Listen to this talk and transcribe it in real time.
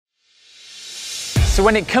So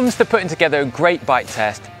when it comes to putting together a great bike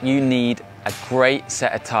test, you need a great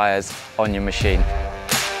set of tyres on your machine.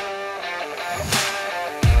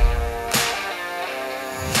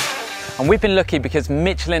 And we've been lucky because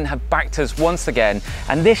Michelin have backed us once again,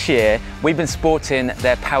 and this year we've been sporting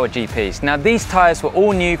their Power GPs. Now these tyres were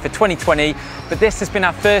all new for 2020, but this has been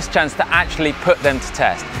our first chance to actually put them to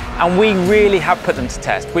test. And we really have put them to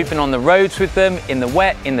test. We've been on the roads with them, in the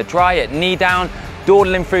wet, in the dry, at knee down,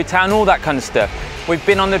 dawdling through town, all that kind of stuff. We've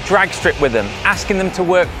been on the drag strip with them, asking them to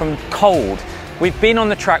work from cold. We've been on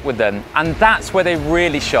the track with them, and that's where they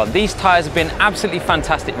really shone. These tyres have been absolutely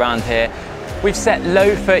fantastic around here. We've set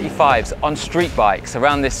low 35s on street bikes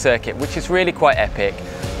around this circuit, which is really quite epic.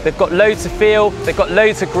 They've got loads of feel, they've got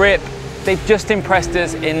loads of grip. They've just impressed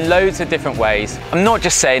us in loads of different ways. I'm not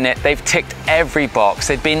just saying it, they've ticked every box.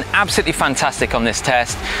 They've been absolutely fantastic on this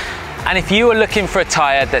test. And if you are looking for a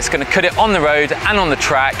tyre that's going to cut it on the road and on the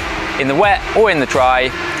track, in the wet or in the dry,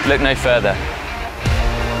 look no further.